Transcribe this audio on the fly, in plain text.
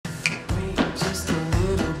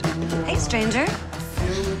stranger.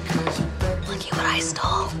 Look at what I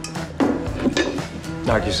stole.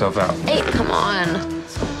 Knock yourself out. Hey, come on.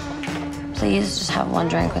 Please just have one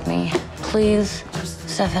drink with me. Please,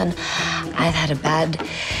 Stefan. I've had a bad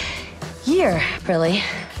year, really,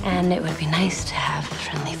 and it would be nice to have a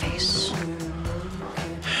friendly face.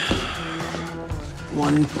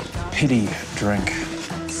 One pity drink.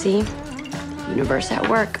 See? Universe at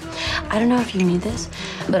work. I don't know if you need this,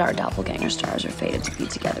 but our doppelganger stars are fated to be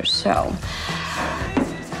together, so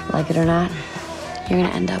like it or not, you're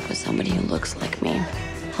gonna end up with somebody who looks like me.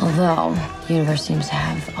 Although, the universe seems to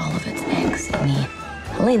have all of its eggs in the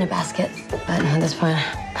Helena basket, but at this point,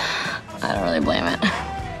 I don't really blame it.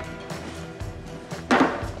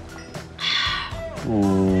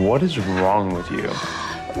 What is wrong with you?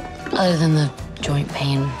 Other than the joint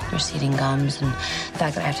pain, receding gums, and the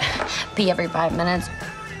fact that I have to pee every 5 minutes,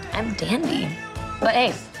 I'm dandy. But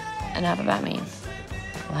hey, enough about me.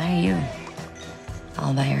 Why are you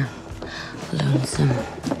all by your lonesome?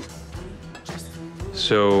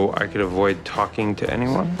 So I could avoid talking to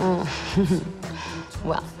anyone?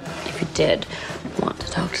 Well, if you did want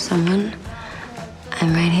to talk to someone,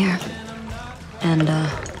 I'm right here. And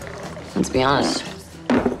let's be honest,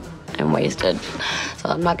 I'm wasted, so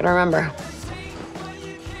I'm not gonna remember.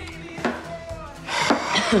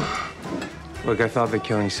 Look, I thought that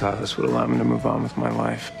killing Silas would allow me to move on with my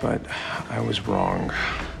life, but I was wrong.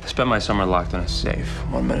 I spent my summer locked in a safe.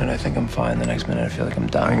 One minute I think I'm fine, the next minute I feel like I'm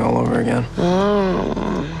dying all over again.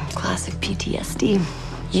 Classic PTSD.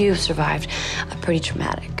 You survived a pretty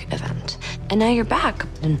traumatic event. And now you're back,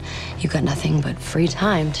 and you've got nothing but free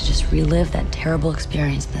time to just relive that terrible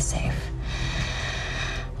experience in the safe.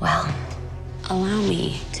 Well, allow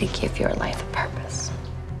me to give your life a purpose.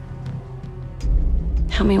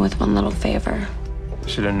 Help me with one little favor.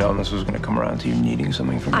 Should have known this was going to come around to you needing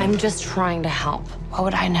something from me. I'm just trying to help. What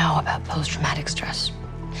would I know about post-traumatic stress?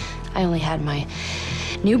 I only had my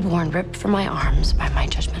newborn ripped from my arms by my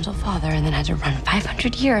judgmental father and then had to run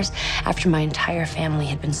 500 years after my entire family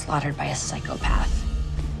had been slaughtered by a psychopath.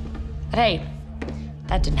 But hey,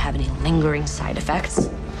 that didn't have any lingering side effects.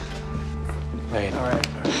 Wait, all right.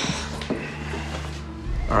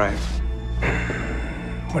 All right.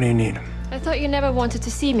 What do you need? I thought you never wanted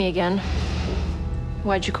to see me again.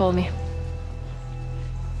 Why'd you call me?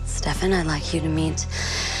 Stefan, I'd like you to meet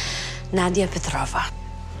Nadia Petrova,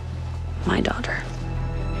 my daughter.